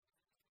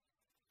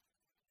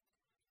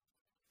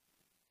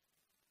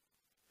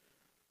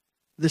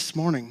This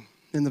morning,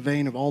 in the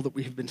vein of all that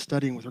we have been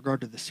studying with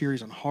regard to the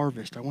series on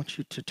harvest, I want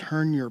you to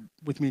turn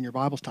with me in your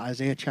Bibles to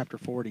Isaiah chapter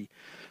 40,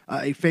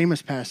 a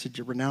famous passage,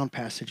 a renowned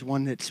passage,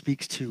 one that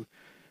speaks to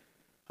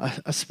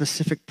a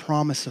specific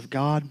promise of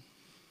God,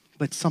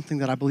 but something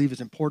that I believe is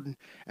important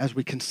as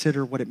we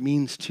consider what it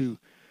means to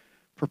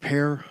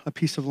prepare a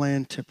piece of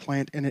land, to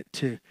plant in it,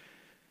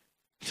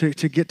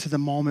 to get to the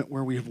moment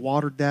where we have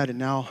watered that, and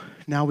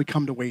now we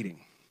come to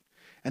waiting.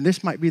 And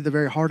this might be the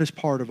very hardest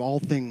part of all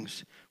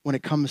things when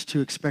it comes to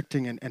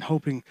expecting and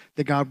hoping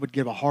that God would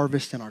give a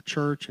harvest in our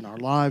church, in our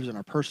lives, in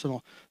our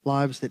personal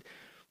lives, that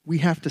we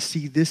have to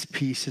see this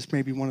piece as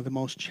maybe one of the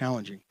most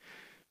challenging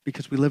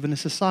because we live in a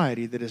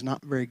society that is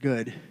not very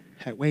good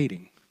at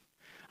waiting.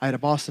 I had a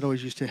boss that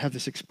always used to have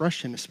this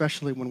expression,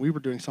 especially when we were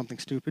doing something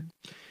stupid.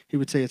 He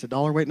would say, "It's a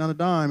dollar waiting on a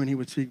dime," and he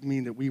would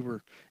mean that we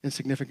were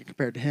insignificant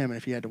compared to him, and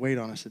if he had to wait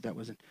on us, that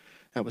was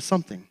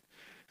something.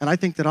 And I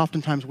think that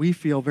oftentimes we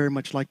feel very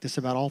much like this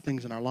about all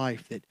things in our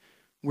life, that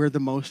we're the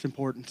most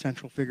important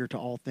central figure to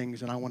all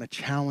things. And I want to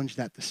challenge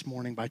that this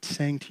morning by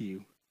saying to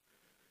you,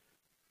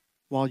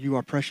 while you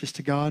are precious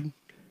to God,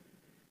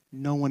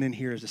 no one in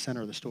here is the center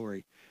of the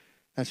story.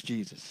 That's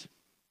Jesus.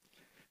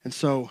 And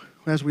so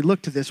as we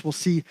look to this, we'll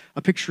see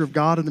a picture of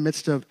God in the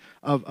midst of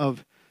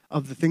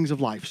the things of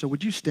life. So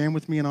would you stand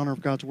with me in honor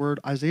of God's word?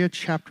 Isaiah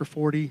chapter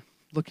 40,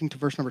 looking to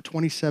verse number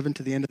 27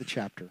 to the end of the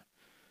chapter.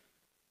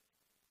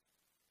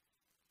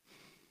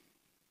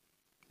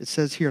 It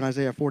says here in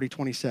Isaiah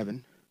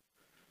 40:27,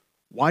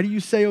 "Why do you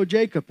say, O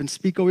Jacob, and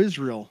speak, O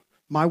Israel,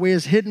 my way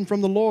is hidden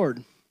from the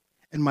Lord,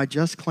 and my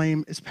just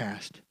claim is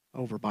passed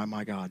over by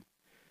my God?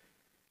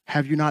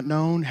 Have you not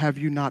known, have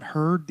you not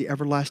heard, the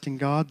everlasting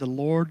God, the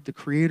Lord, the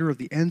creator of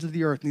the ends of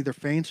the earth, neither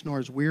faints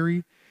nor is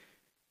weary?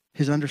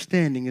 His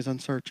understanding is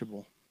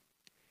unsearchable.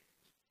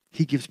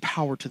 He gives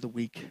power to the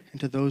weak,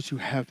 and to those who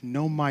have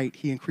no might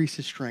he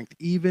increases strength.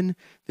 Even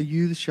the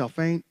youths shall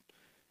faint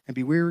and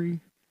be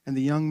weary, and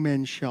the young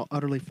men shall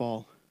utterly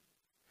fall.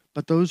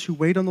 But those who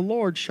wait on the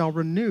Lord shall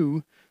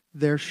renew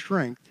their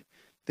strength.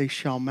 They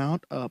shall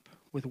mount up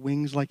with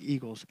wings like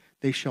eagles.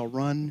 They shall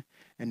run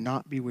and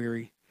not be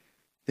weary.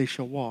 They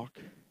shall walk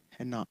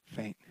and not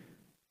faint."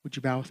 Would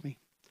you bow with me?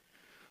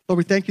 Lord,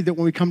 we thank you that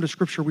when we come to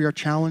Scripture, we are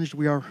challenged,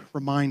 we are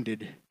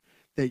reminded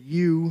that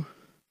you,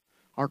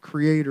 our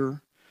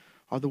Creator,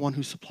 are the one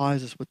who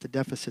supplies us with the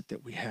deficit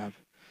that we have.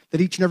 That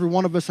each and every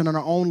one of us in our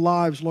own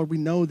lives, Lord, we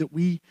know that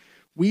we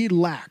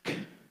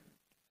lack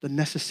the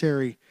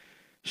necessary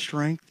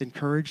strength and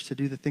courage to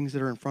do the things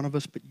that are in front of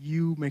us, but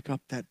you make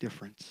up that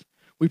difference.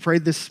 We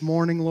prayed this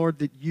morning, Lord,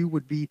 that you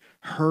would be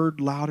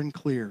heard loud and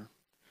clear,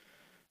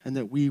 and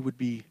that we would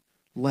be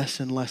less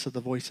and less of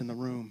the voice in the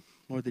room.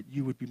 Lord, that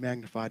you would be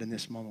magnified in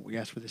this moment. We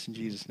ask for this in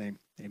Jesus' name.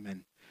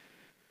 Amen.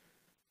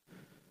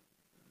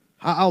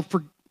 I'll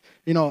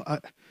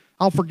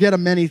forget a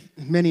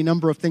many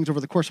number of things over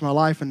the course of my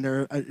life, and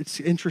it's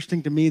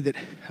interesting to me that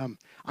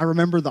I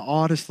remember the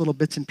oddest little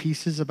bits and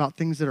pieces about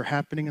things that are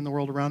happening in the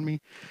world around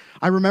me.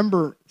 I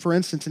remember, for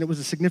instance, and it was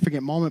a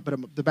significant moment, but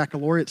at the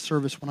baccalaureate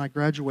service when I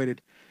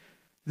graduated,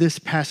 this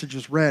passage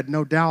was read.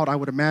 No doubt, I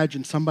would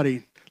imagine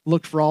somebody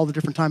looked for all the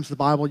different times the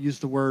Bible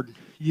used the word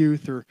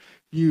youth or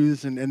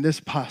youths, and this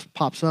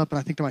pops up, and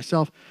I think to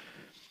myself,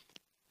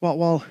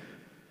 well,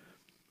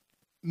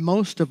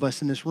 most of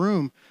us in this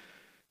room,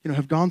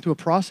 have gone through a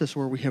process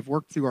where we have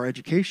worked through our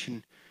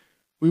education.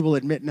 We will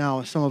admit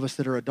now, some of us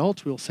that are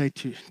adults, we will say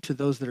to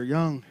those that are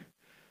young,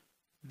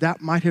 that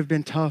might have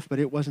been tough, but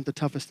it wasn't the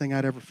toughest thing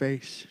I'd ever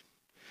faced.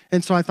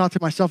 And so I thought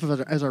to myself,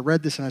 as I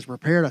read this and as I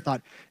prepared, I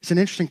thought, it's an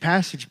interesting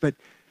passage, but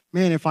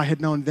man, if I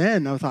had known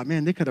then, I thought,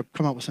 man, they could have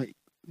come up with some,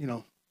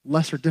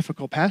 lesser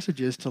difficult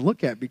passages to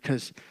look at,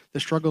 because the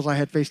struggles I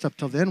had faced up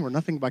till then were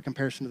nothing by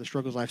comparison to the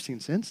struggles I've seen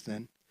since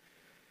then.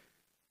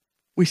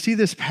 We see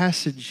this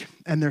passage,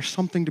 and there's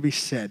something to be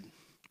said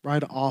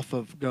right off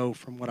of go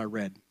from what I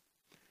read.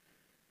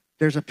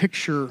 There's a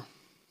picture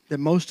that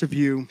most of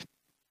you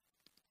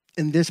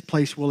in this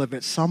place will have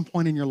at some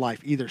point in your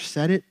life either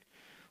said it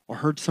or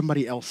heard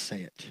somebody else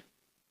say it.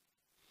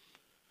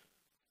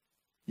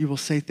 You will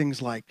say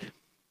things like,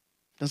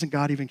 "Doesn't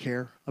God even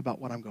care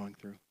about what I'm going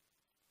through?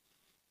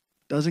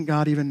 Doesn't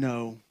God even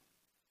know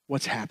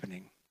what's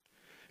happening?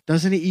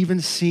 Doesn't he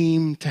even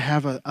seem to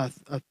have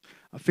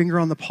a finger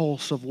on the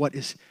pulse of what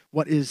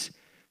is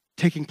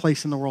taking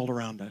place in the world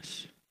around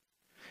us?"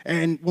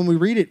 And when we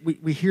read it,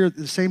 we hear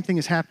the same thing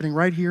is happening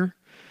right here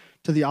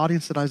to the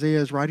audience that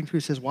Isaiah is writing to.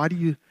 It says, "Why do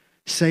you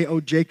say,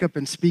 O Jacob,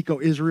 and speak, O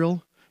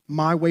Israel?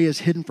 My way is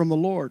hidden from the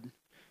Lord,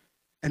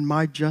 and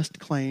my just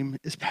claim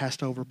is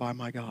passed over by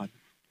my God."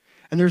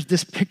 And there's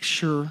this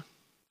picture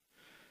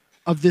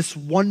of this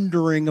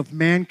wondering of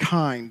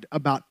mankind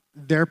about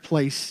their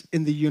place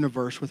in the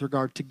universe with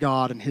regard to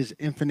God and his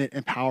infinite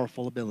and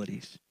powerful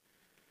abilities.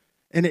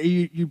 And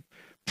you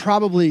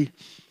probably,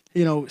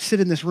 sit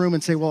in this room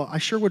and say, "Well, I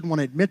sure wouldn't want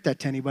to admit that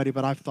to anybody,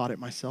 but I've thought it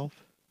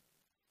myself."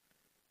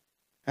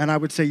 And I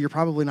would say you're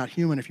probably not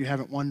human if you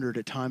haven't wondered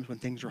at times when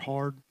things are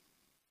hard,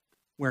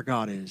 where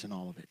God is in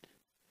all of it.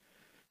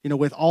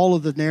 With all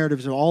of the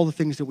narratives and all the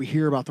things that we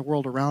hear about the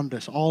world around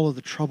us, all of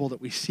the trouble that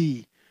we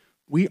see,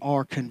 we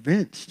are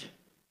convinced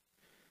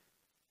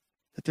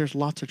that there's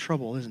lots of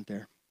trouble, isn't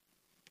there?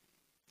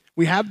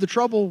 We have the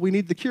trouble, we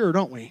need the cure,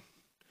 don't we?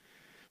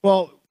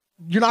 Well,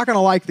 you're not going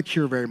to like the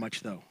cure very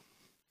much, though.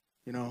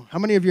 How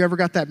many of you ever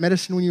got that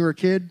medicine when you were a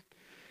kid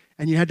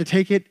and you had to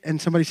take it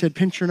and somebody said,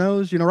 pinch your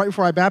nose? Right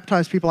before I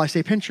baptize people, I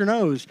say, pinch your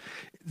nose.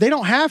 They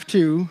don't have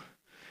to,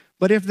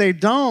 but if they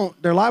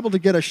don't, they're liable to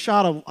get a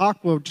shot of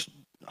aqua,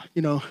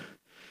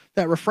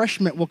 that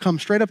refreshment will come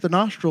straight up the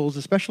nostrils,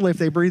 especially if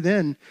they breathe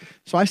in.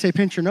 So I say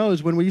pinch your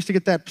nose. When we used to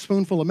get that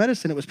spoonful of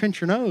medicine, it was pinch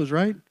your nose,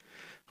 right?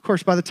 Of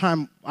course, by the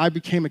time I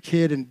became a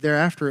kid and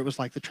thereafter, it was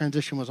like the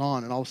transition was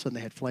on and all of a sudden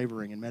they had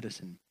flavoring in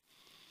medicine.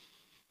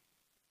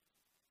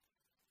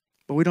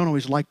 But we don't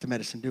always like the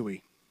medicine, do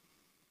we?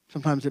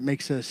 Sometimes it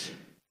makes us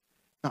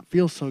not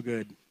feel so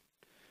good.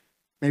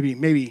 Maybe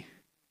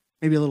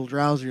a little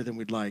drowsier than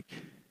we'd like.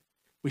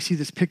 We see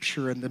this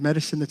picture, and the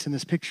medicine that's in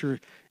this picture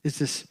is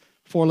this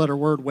 4-letter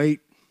word,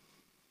 wait.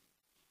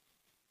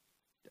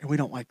 And we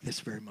don't like this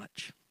very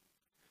much.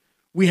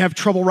 We have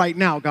trouble right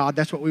now, God.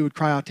 That's what we would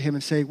cry out to him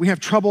and say, we have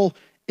trouble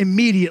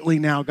immediately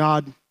now,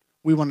 God.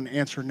 We want an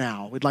answer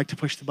now. We'd like to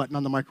push the button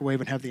on the microwave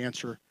and have the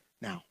answer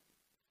now.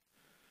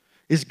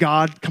 Is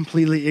God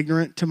completely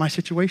ignorant to my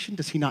situation?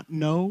 Does he not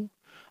know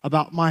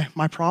about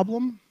my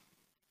problem?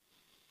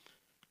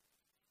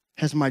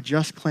 Has my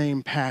just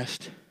claim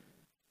passed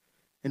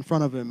in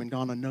front of him and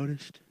gone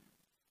unnoticed?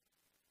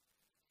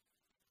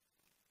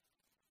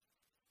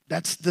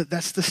 That's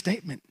the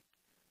statement.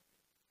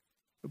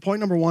 Point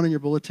number 1 in your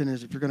bulletin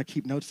is, if you're going to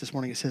keep notes this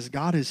morning, it says,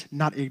 God is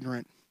not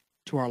ignorant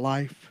to our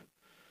life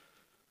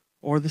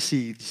or the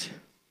seeds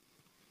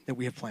that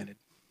we have planted.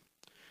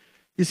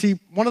 You see,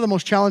 one of the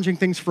most challenging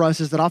things for us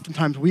is that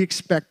oftentimes we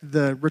expect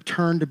the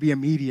return to be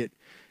immediate,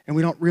 and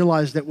we don't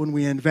realize that when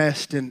we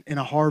invest in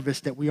a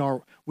harvest that we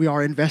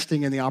are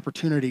investing in the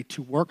opportunity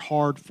to work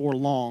hard for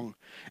long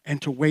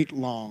and to wait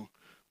long,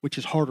 which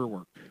is harder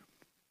work.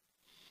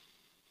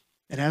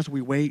 And as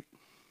we wait,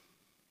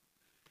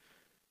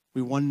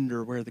 we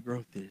wonder where the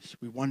growth is.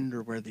 We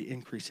wonder where the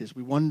increase is.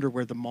 We wonder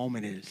where the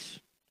moment is.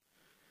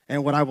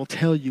 And what I will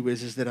tell you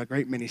is that a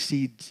great many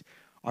seeds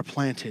are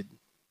planted.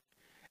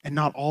 And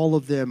not all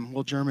of them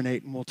will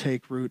germinate and will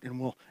take root and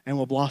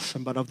will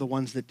blossom, but of the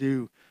ones that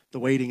do, the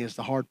waiting is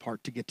the hard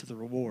part to get to the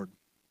reward.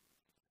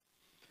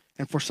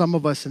 And for some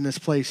of us in this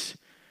place,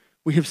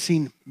 we have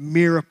seen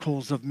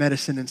miracles of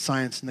medicine and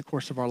science in the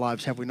course of our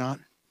lives, have we not?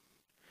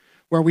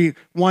 Where we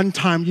one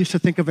time used to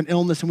think of an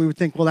illness and we would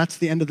think, well, that's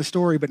the end of the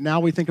story. But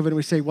now we think of it and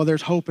we say, well,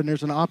 there's hope and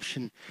there's an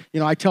option.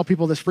 I tell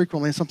people this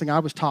frequently, and something I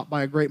was taught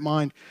by a great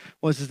mind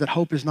is that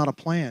hope is not a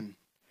plan,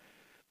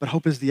 but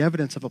hope is the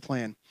evidence of a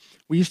plan.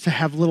 We used to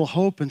have little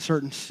hope in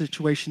certain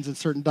situations and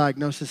certain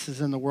diagnoses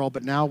in the world,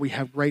 but now we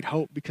have great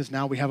hope because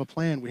now we have a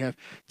plan. We have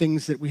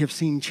things that we have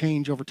seen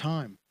change over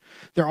time.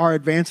 There are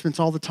advancements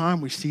all the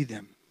time. We see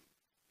them.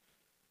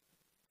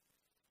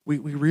 We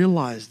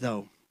realize,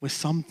 though, with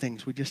some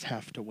things, we just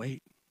have to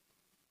wait.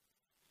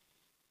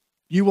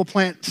 You will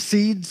plant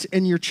seeds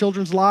in your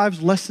children's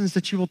lives, lessons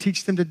that you will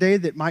teach them today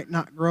that might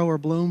not grow or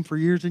bloom for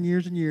years and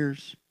years and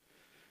years.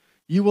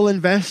 You will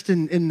invest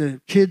in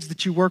the kids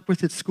that you work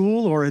with at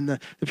school or in the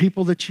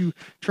people that you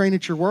train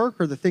at your work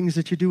or the things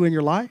that you do in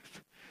your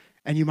life,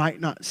 and you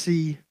might not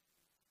see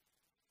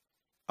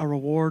a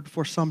reward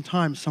for some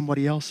time.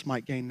 Somebody else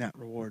might gain that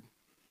reward.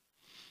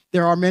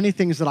 There are many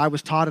things that I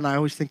was taught, and I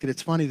always think that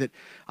it's funny that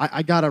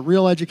I got a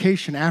real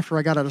education after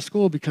I got out of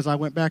school because I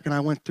went back and I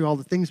went through all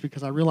the things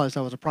because I realized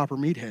I was a proper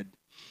meathead.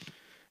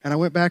 And I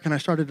went back and I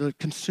started to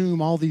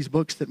consume all these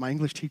books that my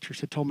English teachers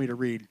had told me to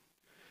read,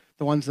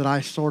 the ones that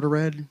I sort of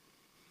read.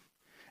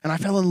 And I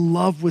fell in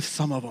love with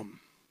some of them.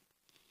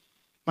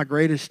 My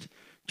greatest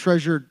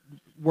treasured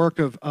work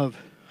of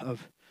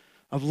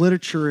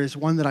literature is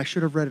one that I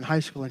should have read in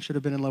high school and should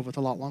have been in love with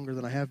a lot longer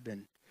than I have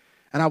been.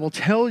 And I will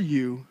tell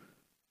you,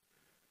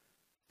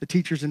 the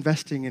teachers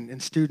investing in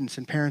students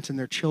and parents and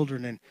their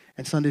children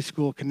and Sunday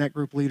school connect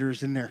group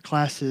leaders in their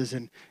classes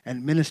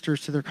and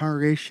ministers to their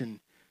congregation.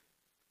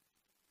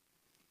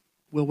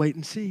 We'll wait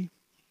and see.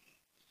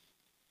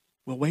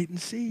 We'll wait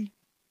and see.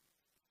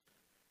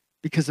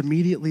 Because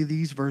immediately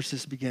these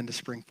verses begin to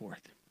spring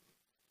forth.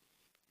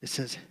 It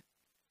says,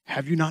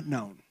 have you not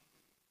known?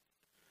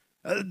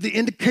 The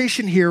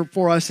indication here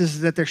for us is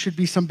that there should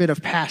be some bit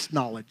of past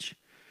knowledge.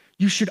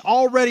 You should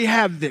already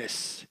have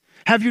this.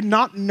 Have you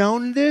not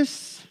known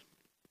this?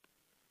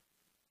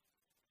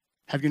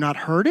 Have you not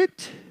heard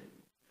it?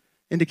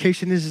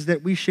 Indication is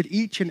that we should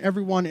each and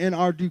everyone in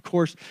our due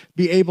course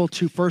be able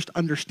to first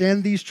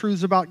understand these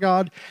truths about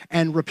God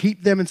and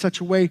repeat them in such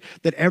a way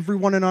that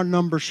everyone in our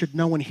number should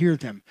know and hear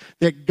them.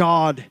 That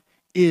God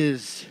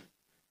is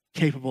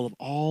capable of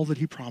all that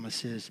he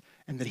promises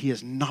and that he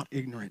is not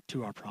ignorant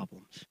to our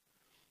problems.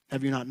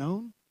 Have you not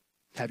known?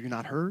 Have you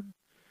not heard?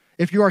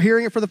 If you are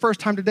hearing it for the first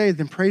time today,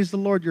 then praise the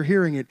Lord you're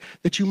hearing it,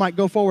 that you might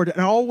go forward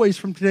and always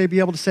from today be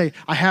able to say,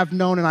 I have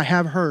known and I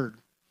have heard.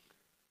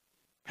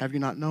 Have you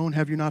not known?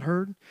 Have you not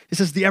heard? It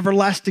says the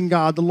everlasting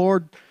God, the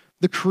Lord,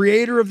 the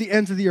creator of the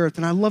ends of the earth.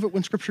 And I love it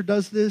when scripture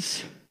does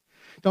this.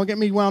 Don't get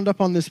me wound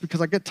up on this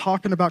because I get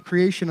talking about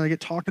creation. And I get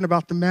talking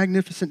about the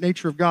magnificent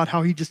nature of God,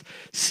 how he just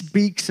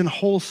speaks and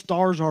whole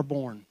stars are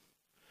born.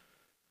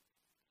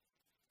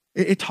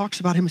 It talks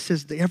about him. It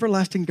says the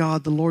everlasting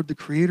God, the Lord, the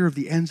creator of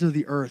the ends of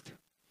the earth.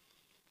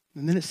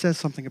 And then it says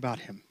something about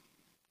him.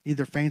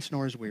 Neither faints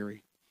nor is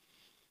weary.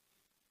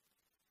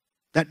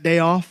 That day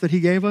off that he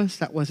gave us,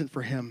 that wasn't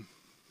for him.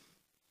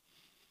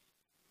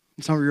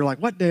 And some of you are like,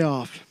 what day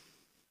off?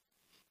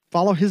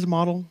 Follow his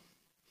model.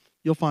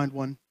 You'll find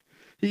one.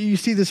 You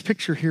see this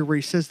picture here where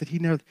he says that he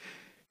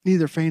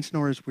neither faints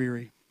nor is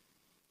weary.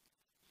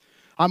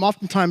 I'm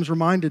oftentimes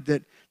reminded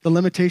that the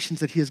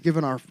limitations that he has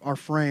given our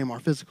frame, our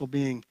physical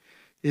being,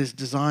 is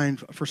designed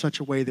for such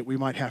a way that we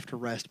might have to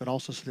rest, but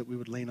also so that we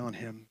would lean on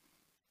him.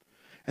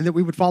 And that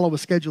we would follow a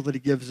schedule that he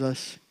gives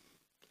us,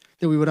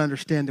 that we would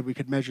understand that we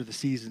could measure the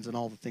seasons and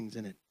all the things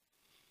in it.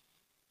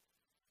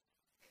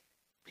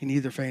 He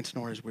neither faints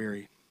nor is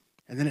weary.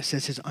 And then it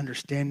says his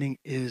understanding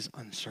is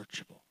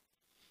unsearchable.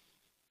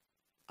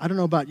 I don't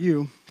know about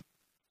you.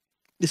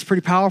 It's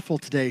pretty powerful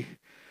today.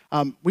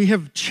 We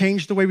have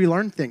changed the way we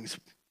learn things.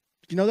 Do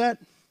you know that?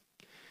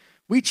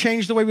 We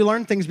changed the way we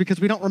learn things because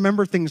we don't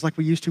remember things like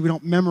we used to. We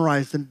don't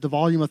memorize the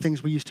volume of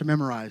things we used to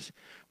memorize.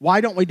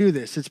 Why don't we do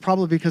this? It's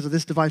probably because of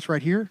this device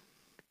right here.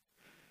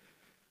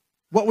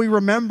 What we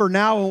remember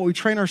now and what we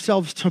train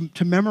ourselves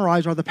to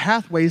memorize are the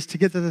pathways to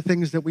get to the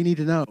things that we need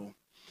to know.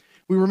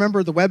 We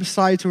remember the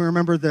websites, and we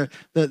remember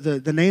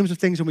the names of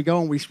things, and we go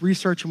and we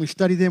research and we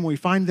study them, and we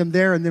find them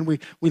there, and then we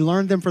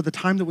learn them for the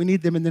time that we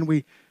need them, and then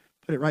we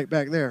put it right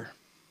back there.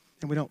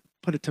 And we don't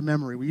put it to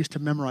memory. We used to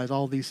memorize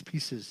all these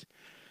pieces.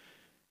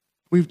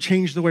 We've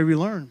changed the way we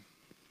learn.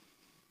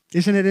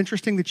 Isn't it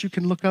interesting that you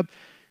can look up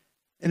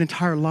an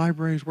entire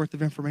library's worth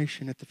of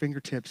information at the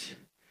fingertips,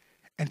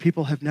 and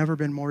people have never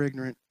been more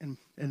ignorant in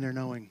their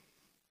knowing?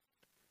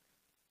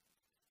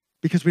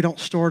 Because we don't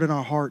store it in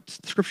our hearts.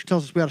 The scripture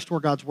tells us we ought to store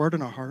God's word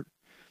in our heart.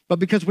 But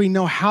because we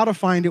know how to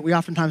find it, we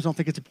oftentimes don't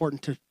think it's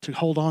important to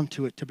hold on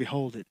to it, to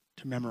behold it,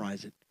 to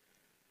memorize it.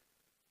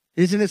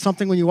 Isn't it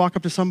something when you walk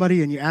up to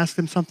somebody and you ask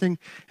them something,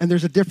 and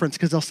there's a difference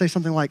because they'll say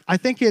something like, I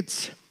think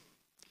it's,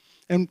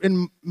 and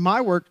in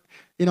my work,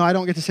 I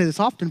don't get to say this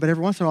often, but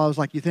every once in a while I was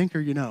like, you think or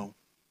you know?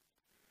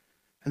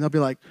 And they'll be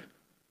like,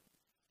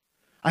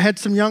 I had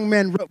some young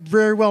men,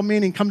 very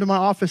well-meaning, come to my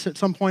office at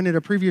some point at a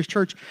previous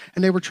church,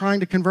 and they were trying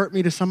to convert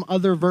me to some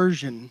other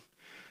version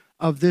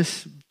of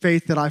this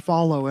faith that I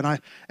follow.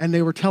 And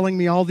they were telling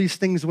me all these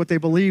things, what they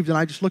believed, and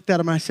I just looked at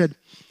them and I said,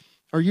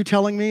 are you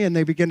telling me? And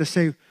they began to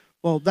say,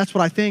 well, that's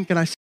what I think. And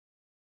I said,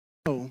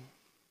 no.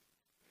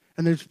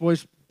 And these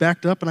boys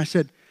backed up, and I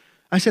said,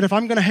 if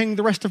I'm going to hang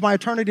the rest of my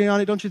eternity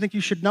on it, don't you think you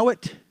should know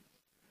it?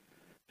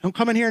 Don't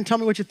come in here and tell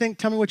me what you think,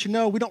 tell me what you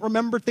know. We don't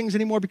remember things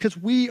anymore because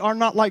we are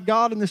not like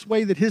God in this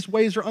way that his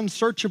ways are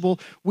unsearchable.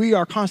 We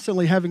are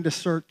constantly having to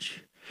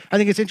search. I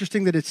think it's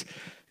interesting that it's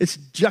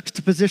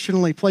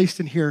juxtapositionally placed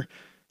in here,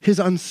 his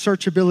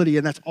unsearchability,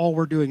 and that's all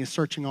we're doing is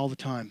searching all the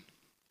time.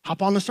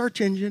 Hop on the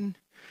search engine.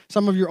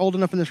 Some of you are old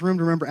enough in this room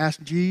to remember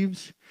Ask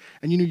Jeeves,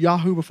 and you knew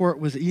Yahoo before it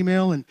was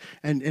email, and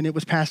it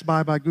was passed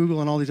by Google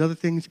and all these other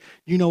things.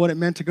 You know what it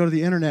meant to go to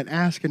the internet and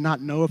ask and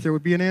not know if there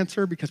would be an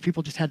answer because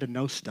people just had to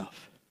know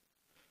stuff.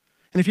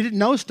 And if you didn't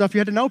know stuff, you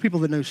had to know people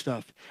that knew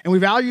stuff. And we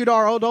valued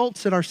our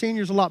adults and our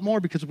seniors a lot more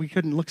because we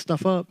couldn't look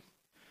stuff up.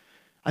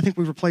 I think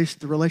we've replaced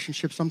the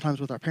relationship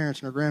sometimes with our parents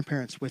and our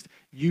grandparents with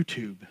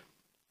YouTube.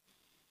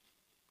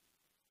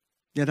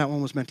 Yeah, that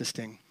one was meant to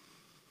sting.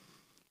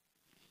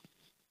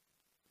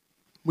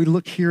 We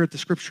look here at the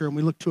scripture and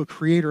we look to a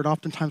creator, and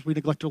oftentimes we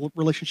neglect a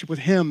relationship with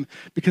him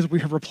because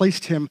we have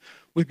replaced him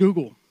with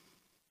Google.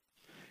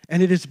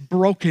 And it is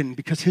broken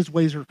because his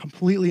ways are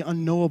completely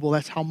unknowable.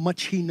 That's how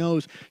much he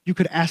knows. You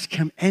could ask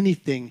him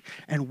anything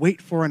and wait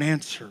for an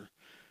answer.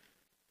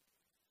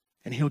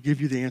 And he'll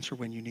give you the answer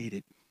when you need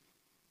it.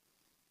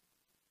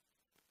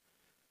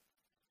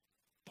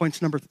 Points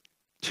number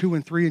 2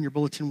 and 3 in your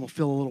bulletin will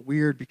feel a little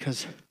weird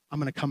because I'm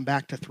going to come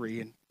back to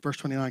 3. And verse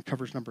 29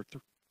 covers number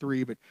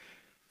 3, but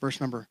verse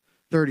number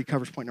 30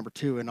 covers point number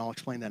 2, and I'll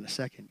explain that in a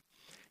second.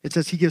 It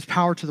says he gives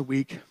power to the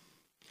weak,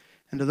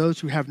 and to those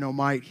who have no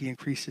might, he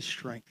increases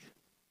strength.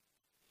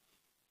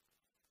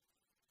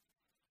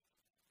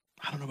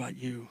 I don't know about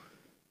you,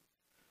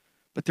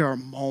 but there are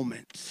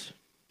moments.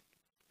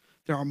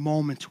 There are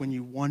moments when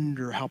you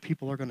wonder how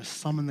people are going to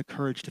summon the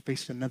courage to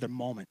face another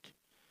moment.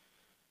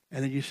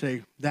 And then you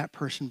say, that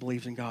person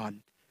believes in God.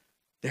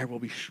 There will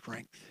be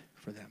strength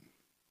for them.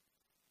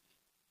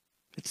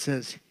 It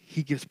says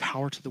he gives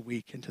power to the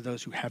weak, and to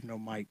those who have no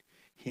might,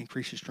 he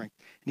increases strength.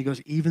 And he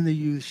goes, even the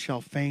youth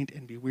shall faint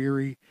and be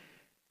weary,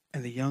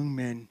 and the young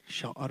men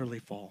shall utterly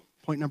fall.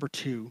 Point number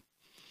 2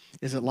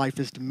 is that life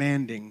is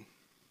demanding,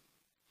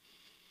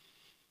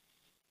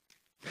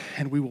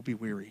 and we will be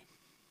weary.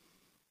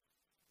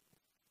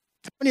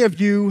 How many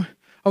of you,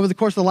 over the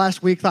course of the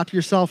last week, thought to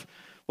yourself,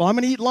 well, I'm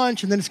going to eat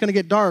lunch, and then it's going to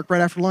get dark right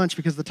after lunch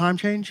because of the time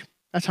change?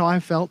 That's how I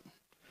felt.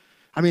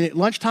 I mean, at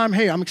lunchtime,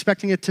 hey, I'm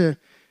expecting it to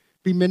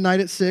be midnight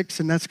at 6,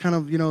 and that's kind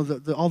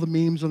of, all the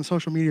memes on the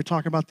social media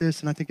talking about this,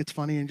 and I think it's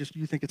funny, and just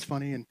you think it's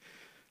funny.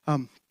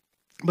 And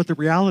but the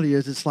reality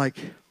is, it's like,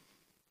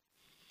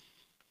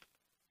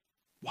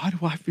 why do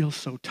I feel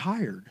so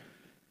tired?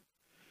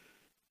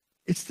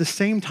 It's the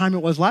same time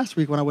it was last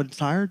week when I wasn't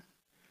tired.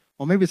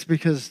 Well, maybe it's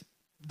because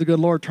the good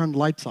Lord turned the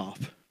lights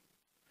off,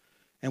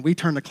 and we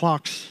turned the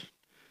clocks,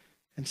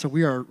 and so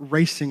we are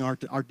racing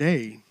our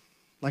day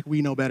like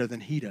we know better than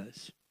he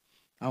does.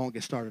 I won't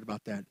get started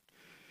about that.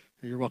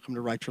 You're welcome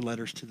to write your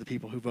letters to the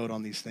people who vote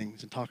on these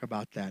things and talk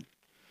about that.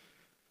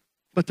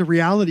 But the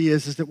reality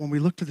is that when we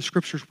look to the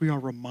scriptures, we are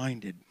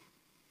reminded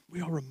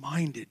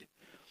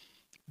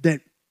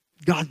that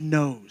God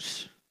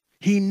knows.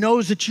 He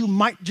knows that you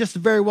might just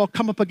very well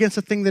come up against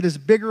a thing that is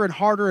bigger and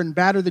harder and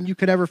badder than you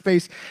could ever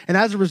face. And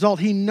as a result,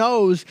 he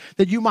knows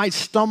that you might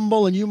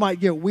stumble and you might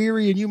get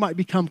weary and you might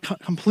become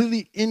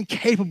completely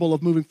incapable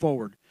of moving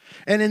forward.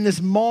 And in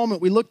this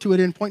moment, we look to it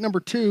in point number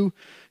 2,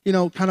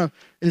 kind of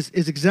is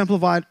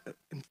exemplified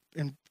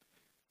in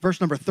verse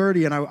number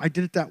 30. And I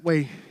did it that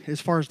way as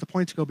far as the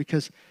points go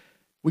because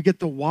we get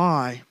the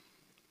why.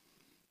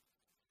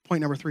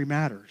 Point number 3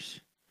 matters.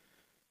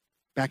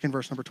 Back in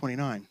verse number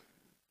 29.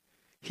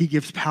 He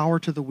gives power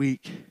to the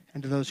weak,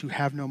 and to those who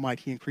have no might,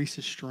 he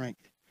increases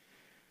strength.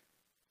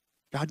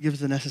 God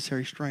gives the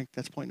necessary strength.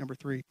 That's point number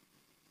 3.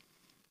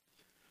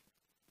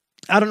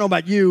 I don't know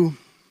about you,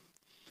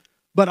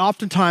 but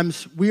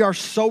oftentimes we are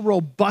so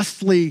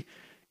robustly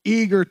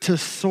eager to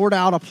sort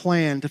out a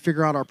plan to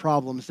figure out our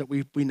problems that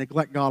we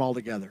neglect God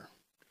altogether.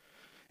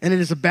 And it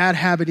is a bad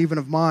habit even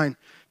of mine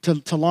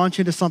to launch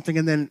into something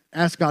and then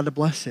ask God to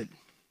bless it,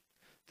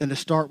 than to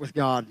start with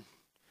God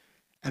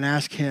and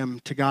ask him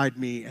to guide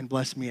me and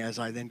bless me as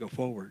I then go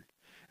forward.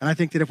 And I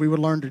think that if we would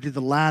learn to do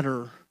the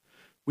latter,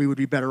 we would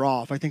be better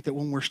off. I think that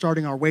when we're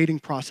starting our waiting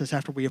process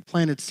after we have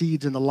planted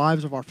seeds in the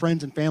lives of our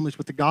friends and families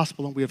with the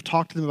gospel and we have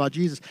talked to them about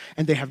Jesus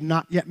and they have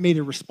not yet made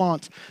a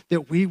response,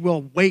 that we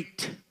will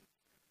wait.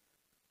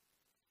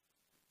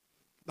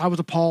 I was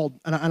appalled,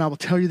 and I will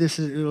tell you this,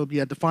 it'll be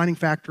a defining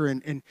factor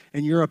in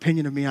your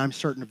opinion of me, I'm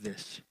certain of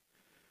this.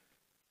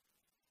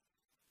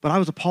 But I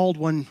was appalled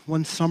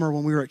one summer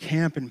when we were at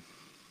camp, and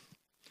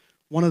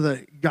one of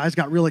the guys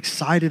got real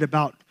excited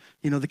about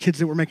the kids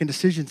that were making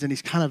decisions, and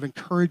he's kind of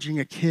encouraging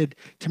a kid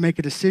to make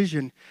a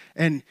decision.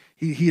 And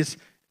he is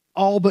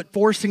all but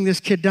forcing this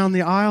kid down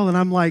the aisle, and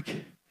I'm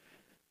like,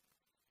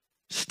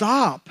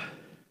 stop.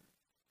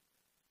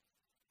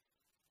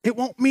 It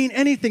won't mean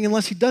anything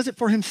unless he does it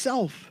for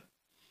himself.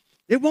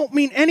 It won't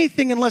mean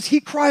anything unless he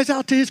cries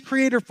out to his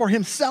Creator for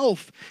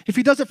himself. If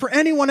he does it for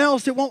anyone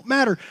else, it won't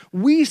matter.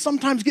 We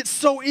sometimes get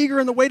so eager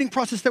in the waiting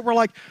process that we're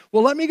like,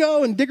 well, let me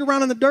go and dig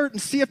around in the dirt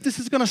and see if this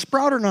is going to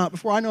sprout or not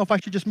before I know if I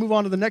should just move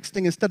on to the next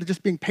thing instead of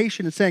just being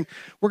patient and saying,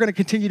 we're going to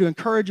continue to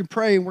encourage and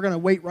pray and we're going to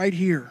wait right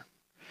here.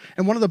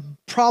 And one of the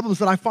problems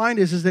that I find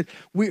is that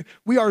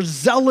we are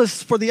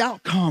zealous for the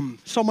outcome,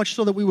 so much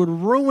so that we would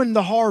ruin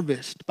the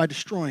harvest by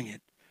destroying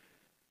it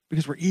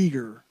because we're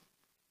eager.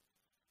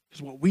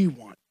 It's what we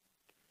want.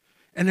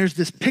 And there's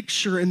this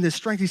picture and this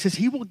strength. He says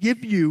he will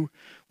give you,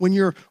 when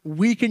you're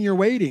weak and you're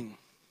waiting,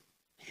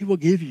 he will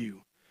give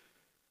you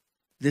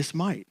this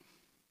might,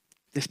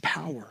 this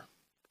power.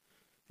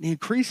 And he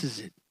increases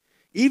it.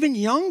 Even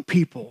young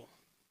people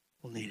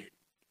will need it.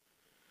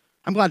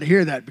 I'm glad to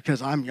hear that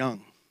because I'm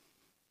young.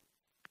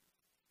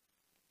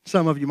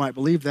 Some of you might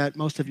believe that.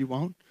 Most of you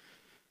won't.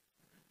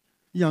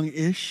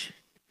 Young-ish.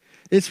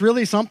 It's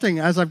really something.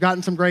 As I've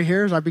gotten some gray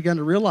hairs, I've begun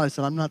to realize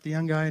that I'm not the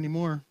young guy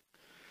anymore.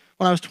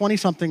 When I was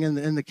 20-something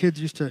and the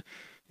kids used to,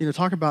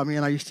 talk about me,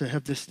 and I used to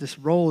have this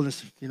role,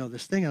 this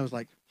thing, I was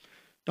like,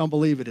 don't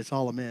believe it. It's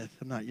all a myth.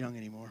 I'm not young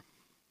anymore.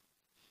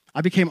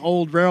 I became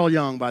old real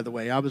young, by the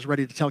way. I was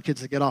ready to tell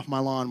kids to get off my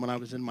lawn when I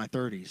was in my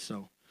 30s.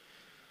 So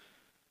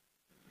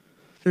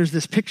there's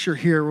this picture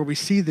here where we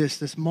see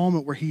this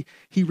moment where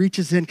he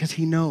reaches in because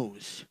he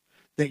knows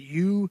that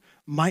you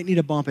might need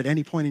a bump at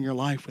any point in your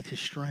life with his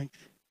strength.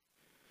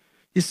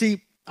 You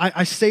see,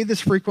 I say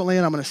this frequently,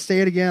 and I'm going to say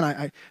it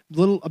again.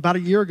 About a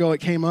year ago, it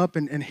came up,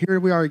 and here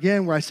we are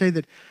again, where I say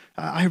that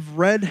I have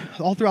read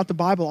all throughout the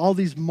Bible all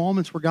these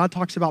moments where God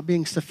talks about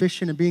being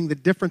sufficient and being the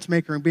difference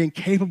maker and being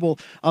capable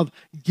of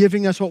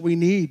giving us what we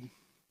need.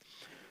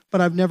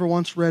 But I've never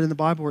once read in the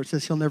Bible where it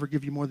says he'll never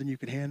give you more than you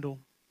can handle.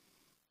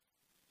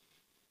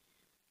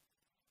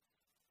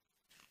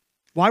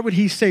 Why would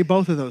he say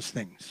both of those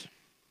things?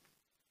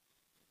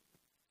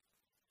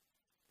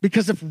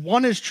 Because if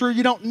one is true,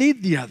 you don't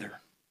need the other.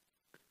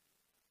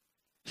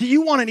 So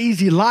you want an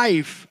easy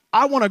life.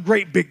 I want a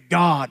great big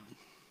God.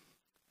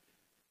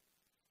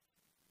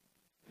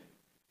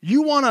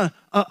 You want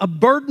a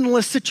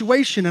burdenless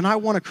situation, and I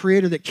want a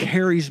creator that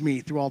carries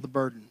me through all the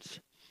burdens.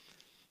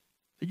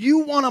 You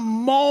want a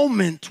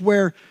moment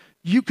where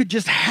you could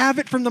just have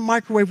it from the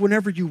microwave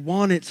whenever you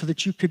want it so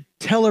that you could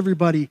tell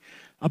everybody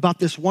about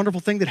this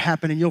wonderful thing that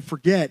happened, and you'll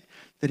forget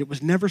that it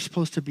was never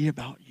supposed to be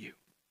about you.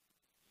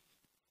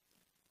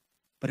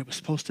 But it was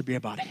supposed to be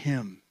about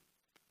him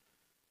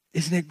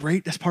Isn't it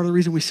great? That's part of the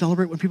reason we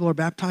celebrate when people are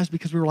baptized,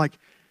 because we were like,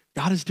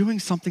 God is doing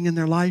something in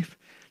their life,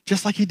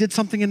 just like he did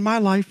something in my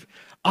life.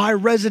 I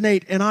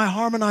resonate and I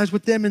harmonize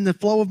with them in the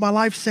flow of my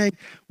life, saying,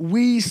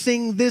 we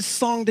sing this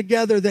song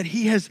together that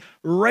he has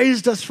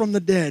raised us from the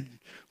dead.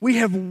 We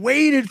have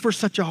waited for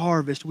such a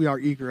harvest. We are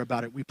eager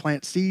about it. We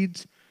plant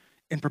seeds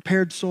in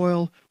prepared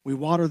soil. We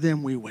water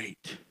them. We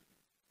wait.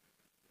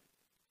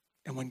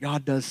 And when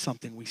God does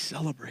something, we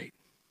celebrate.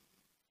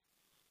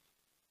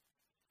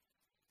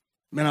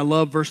 Man, I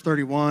love verse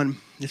 31.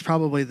 It's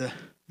probably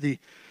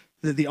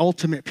the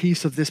ultimate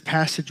piece of this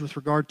passage with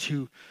regard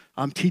to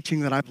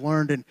teaching that I've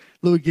learned. And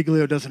Louis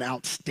Giglio does an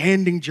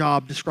outstanding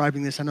job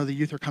describing this. I know the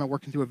youth are kind of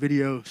working through a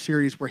video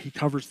series where he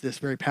covers this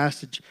very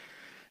passage.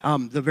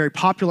 The very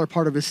popular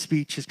part of his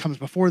speech comes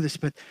before this,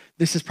 but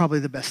this is probably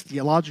the best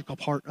theological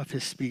part of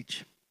his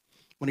speech.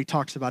 When he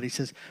talks about it, he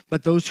says,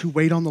 but those who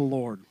wait on the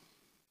Lord,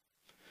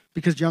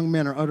 because young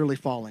men are utterly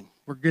falling,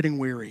 we're getting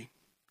weary.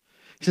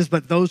 He says,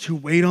 but those who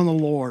wait on the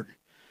Lord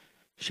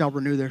shall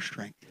renew their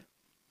strength.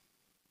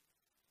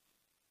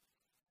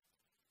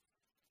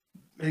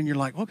 And you're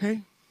like,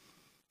 okay.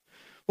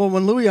 Well,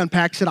 when Louis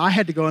unpacks it, I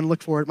had to go and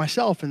look for it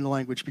myself in the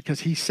language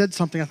because he said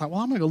something. I thought, well,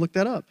 I'm going to go look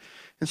that up.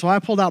 And so I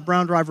pulled out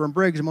Brown, Driver, and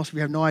Briggs, and most of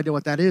you have no idea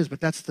what that is, but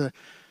that's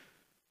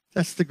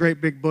the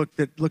great big book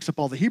that looks up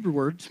all the Hebrew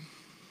words.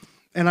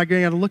 And I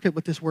got to look at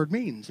what this word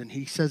means. And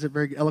he says it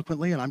very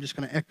eloquently, and I'm just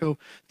going to echo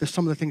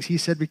some of the things he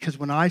said, because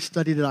when I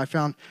studied it, I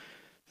found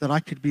that I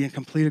could be in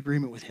complete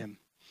agreement with him.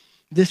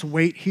 This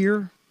wait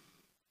here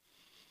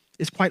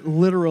is quite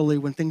literally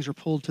when things are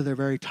pulled to their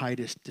very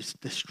tightest.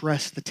 The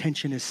stress, the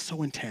tension is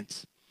so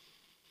intense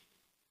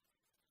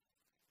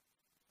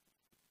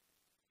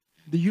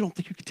that you don't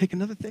think you could take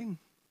another thing.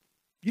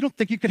 You don't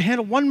think you could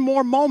handle one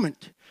more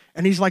moment.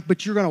 And he's like,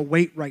 but you're going to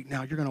wait right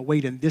now. You're going to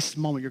wait in this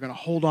moment. You're going to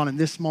hold on in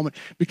this moment,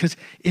 because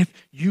if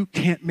you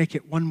can't make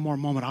it one more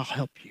moment, I'll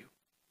help you.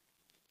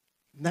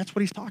 And that's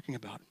what he's talking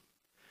about.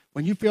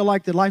 When you feel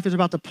like that life is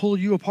about to pull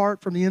you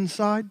apart from the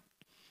inside,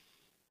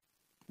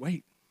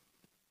 wait.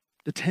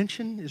 The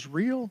tension is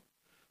real.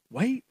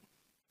 Wait.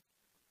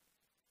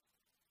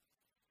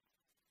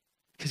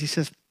 Because he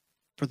says,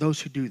 for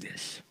those who do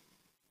this,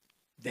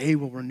 they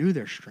will renew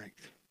their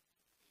strength.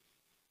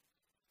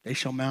 They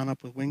shall mount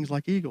up with wings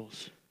like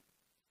eagles.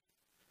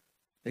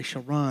 They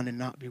shall run and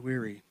not be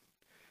weary.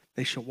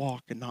 They shall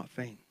walk and not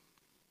faint.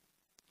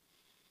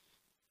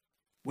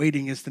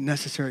 Waiting is the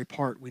necessary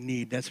part we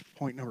need. That's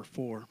point number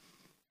 4.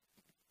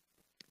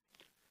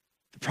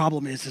 The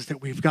problem is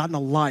that we've gotten a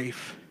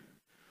life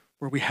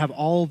where we have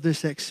all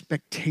this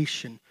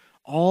expectation,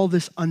 all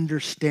this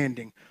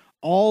understanding,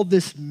 all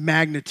this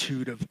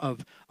magnitude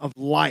of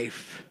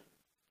life.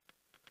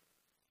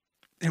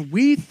 And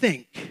we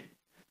think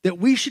that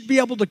we should be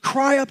able to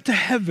cry up to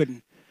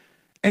heaven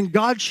and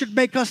God should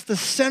make us the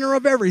center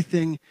of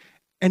everything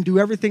and do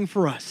everything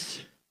for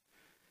us.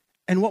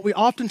 And what we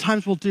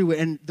oftentimes will do,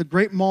 and the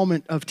great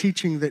moment of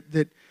teaching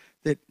that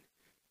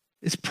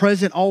is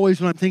present always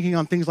when I'm thinking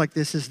on things like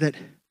this, is that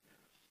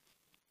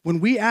when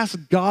we ask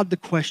God the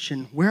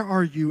question, where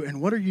are you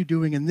and what are you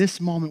doing in this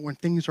moment when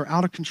things are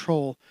out of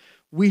control,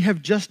 we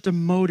have just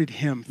demoted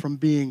him from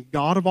being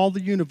God of all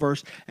the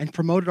universe and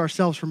promoted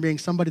ourselves from being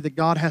somebody that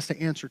God has to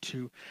answer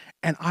to.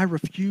 And I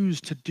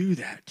refuse to do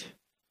that.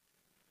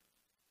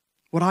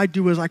 What I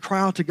do is I cry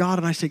out to God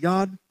and I say,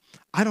 God,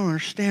 I don't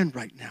understand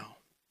right now.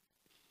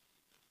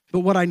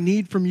 But what I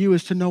need from you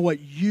is to know what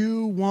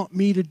you want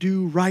me to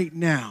do right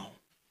now.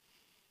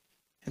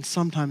 And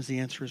sometimes the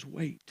answer is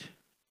wait.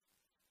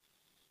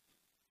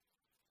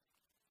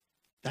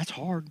 That's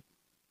hard,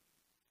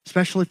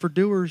 especially for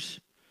doers.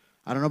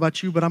 I don't know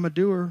about you, but I'm a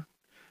doer.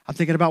 I'm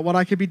thinking about what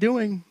I could be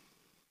doing.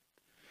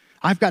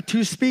 I've got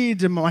 2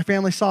 speeds, and my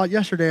family saw it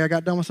yesterday. I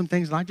got done with some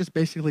things, and I just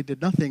basically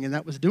did nothing, and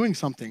that was doing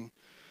something.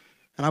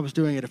 And I was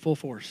doing it at full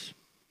force.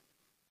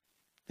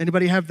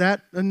 Anybody have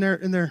that in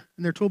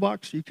their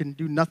toolbox? You can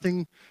do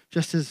nothing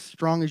just as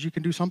strong as you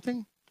can do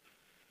something.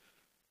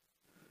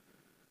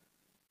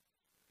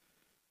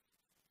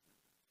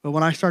 But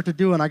when I start to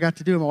do it, and I got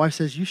to do it, my wife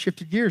says, you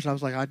shifted gears. I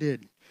was like, I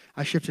did.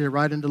 I shifted it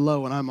right into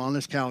low, and I'm on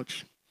this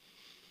couch.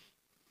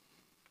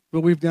 But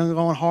we've been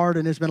going hard,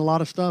 and there's been a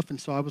lot of stuff. And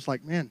so I was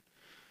like, man,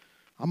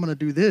 I'm going to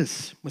do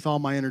this with all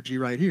my energy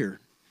right here.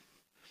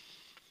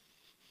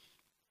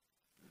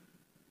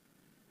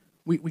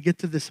 We get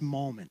to this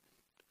moment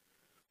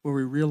where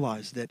we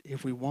realize that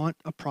if we want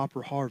a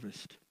proper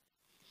harvest,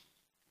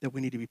 that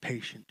we need to be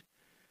patient.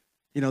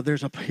 You know,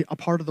 there's a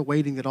part of the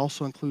waiting that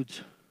also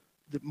includes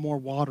more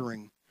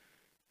watering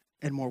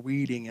and more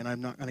weeding, and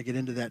I'm not going to get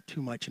into that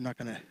too much. I'm not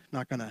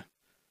going to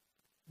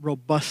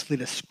robustly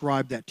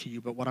describe that to you,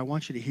 but what I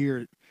want you to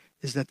hear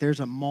is that there's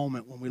a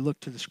moment when we look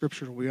to the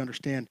scriptures where we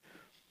understand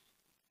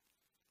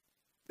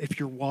if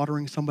you're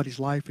watering somebody's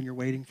life and you're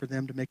waiting for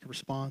them to make a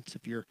response,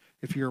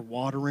 if you're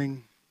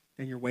watering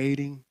and you're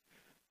waiting,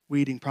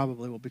 weeding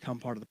probably will become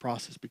part of the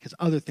process because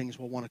other things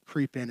will want to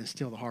creep in and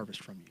steal the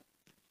harvest from you.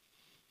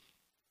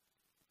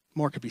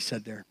 More could be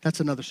said there. That's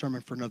another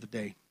sermon for another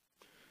day.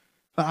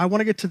 But I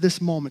want to get to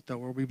this moment, though,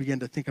 where we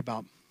begin to think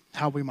about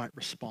how we might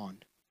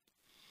respond.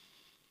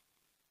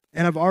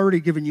 And I've already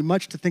given you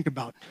much to think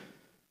about.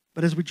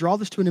 But as we draw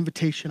this to an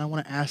invitation, I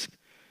want to ask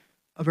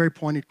a very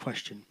pointed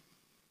question.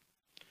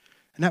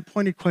 And that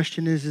pointed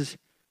question is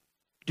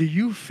do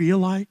you feel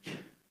like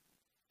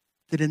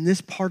that in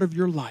this part of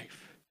your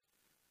life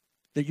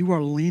that you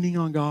are leaning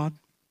on God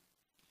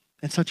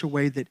in such a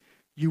way that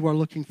you are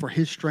looking for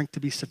his strength to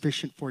be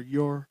sufficient for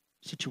your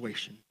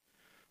situation?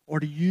 Or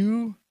do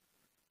you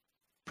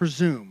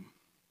presume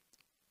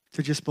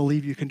to just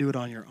believe you can do it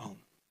on your own?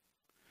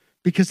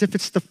 Because if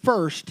it's the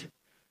first,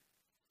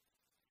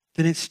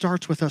 then it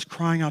starts with us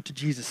crying out to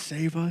Jesus,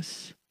 save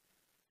us,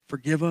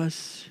 forgive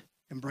us,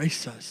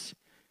 embrace us.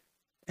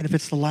 And if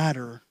it's the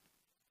latter,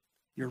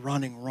 you're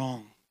running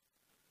wrong.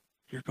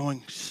 You're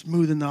going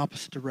smooth in the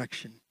opposite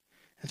direction.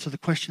 And so the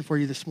question for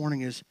you this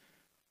morning is,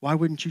 why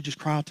wouldn't you just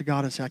cry out to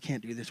God and say, I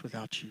can't do this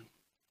without you.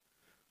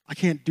 I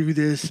can't do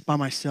this by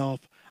myself.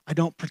 I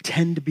don't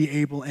pretend to be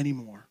able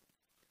anymore.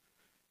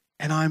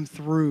 And I'm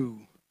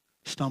through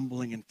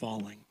stumbling and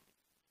falling.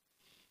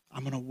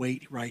 I'm going to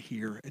wait right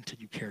here until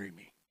you carry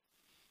me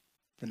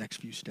the next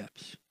few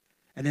steps.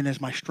 And then as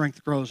my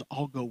strength grows,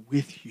 I'll go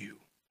with you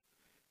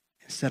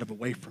instead of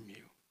away from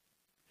you.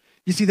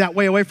 You see, that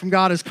way away from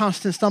God is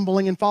constant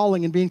stumbling and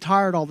falling and being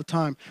tired all the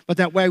time. But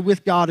that way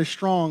with God is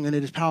strong and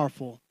it is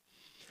powerful.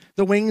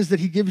 The wings that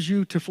he gives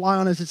you to fly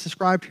on, as it's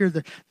described here,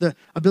 the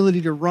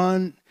ability to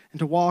run and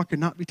to walk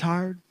and not be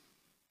tired,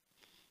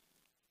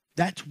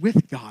 that's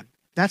with God.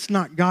 That's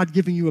not God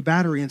giving you a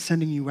battery and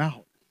sending you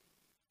out.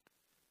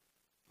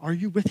 Are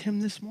you with him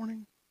this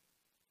morning?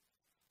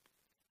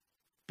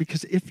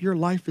 Because if your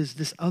life is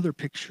this other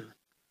picture,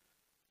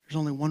 there's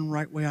only one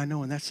right way I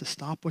know, and that's to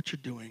stop what you're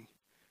doing,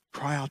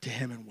 cry out to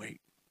him, and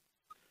wait.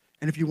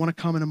 And if you want to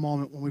come in a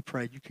moment when we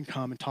pray, you can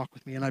come and talk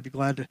with me, and I'd be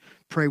glad to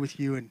pray with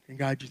you and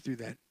guide you through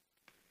that.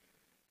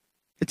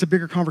 It's a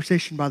bigger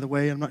conversation, by the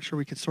way. I'm not sure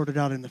we can sort it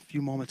out in the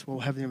few moments we'll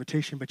have the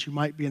invitation, but you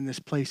might be in this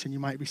place and you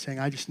might be saying,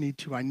 I just need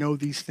to. I know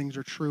these things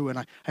are true,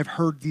 and I've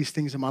heard these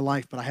things in my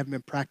life, but I haven't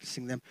been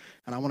practicing them,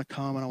 and I want to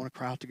come and I want to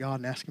cry out to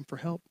God and ask him for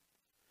help.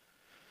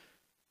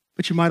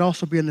 But you might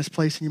also be in this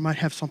place and you might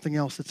have something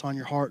else that's on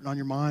your heart and on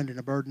your mind and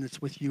a burden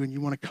that's with you, and you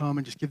want to come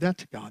and just give that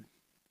to God.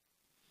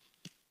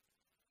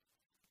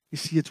 You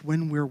see, it's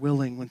when we're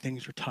willing, when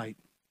things are tight,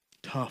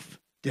 tough,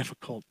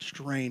 difficult,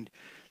 strained,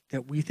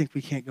 that we think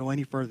we can't go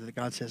any further, that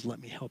God says, let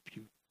me help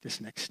you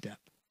this next step.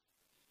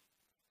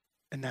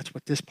 And that's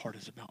what this part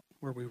is about,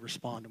 where we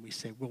respond and we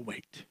say, we'll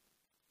wait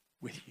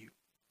with you.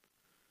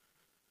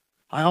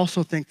 I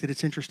also think that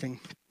it's interesting,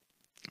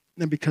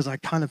 and because I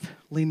kind of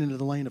lean into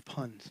the lane of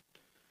puns,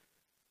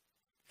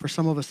 for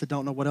some of us that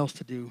don't know what else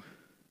to do,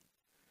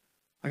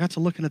 I got to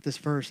looking at this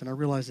verse and I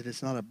realized that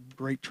it's not a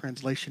great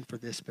translation for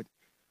this, but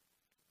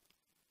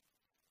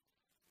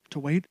to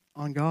wait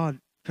on God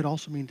could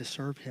also mean to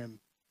serve him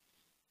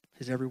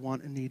his every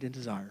want and need and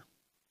desire.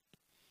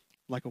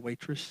 Like a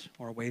waitress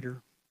or a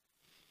waiter.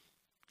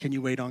 Can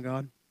you wait on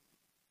God?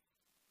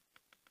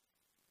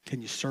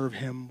 Can you serve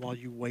him while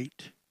you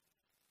wait?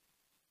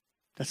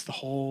 That's the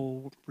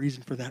whole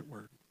reason for that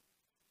word.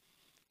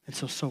 And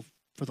so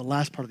for the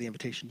last part of the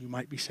invitation, you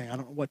might be saying, I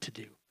don't know what to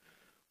do.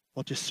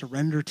 Well, just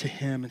surrender to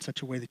him in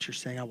such a way that you're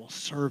saying, I will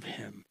serve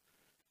him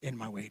in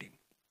my waiting.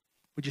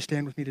 Would you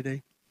stand with me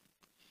today?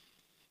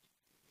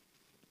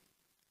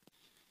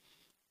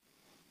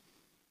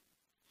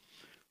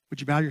 Would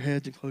you bow your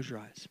heads and close your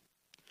eyes?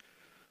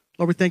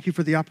 Lord, we thank you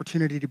for the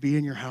opportunity to be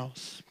in your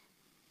house.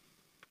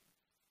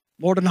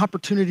 Lord, an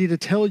opportunity to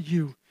tell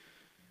you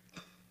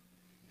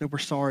that we're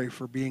sorry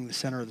for being the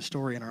center of the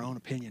story in our own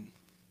opinion.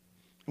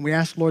 And we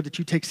ask, Lord, that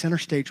you take center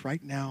stage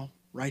right now,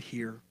 right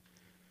here.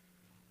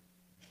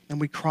 And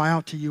we cry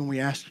out to you and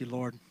we ask you,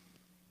 Lord,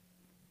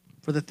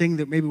 for the thing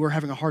that maybe we're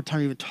having a hard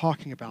time even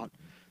talking about,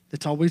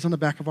 that's always on the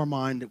back of our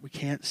mind that we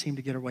can't seem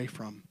to get away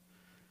from.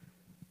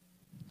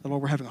 So,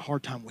 Lord, we're having a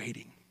hard time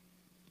waiting.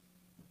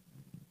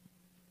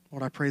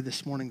 Lord, I pray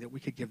this morning that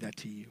we could give that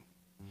to you.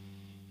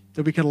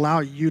 That we could allow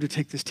you to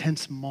take this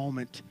tense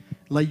moment,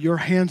 lay your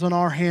hands on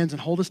our hands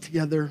and hold us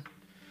together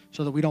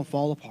so that we don't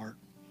fall apart.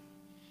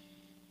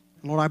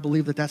 And Lord, I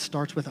believe that that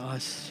starts with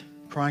us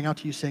crying out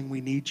to you saying we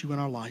need you in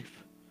our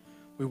life.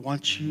 We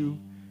want you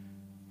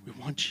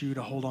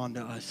to hold on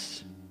to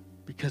us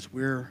because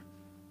we're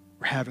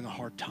having a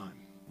hard time.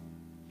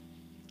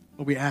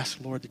 But we ask,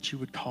 Lord, that you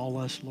would call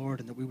us, Lord,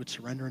 and that we would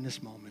surrender in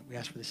this moment. We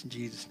ask for this in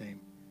Jesus' name.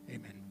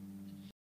 Amen.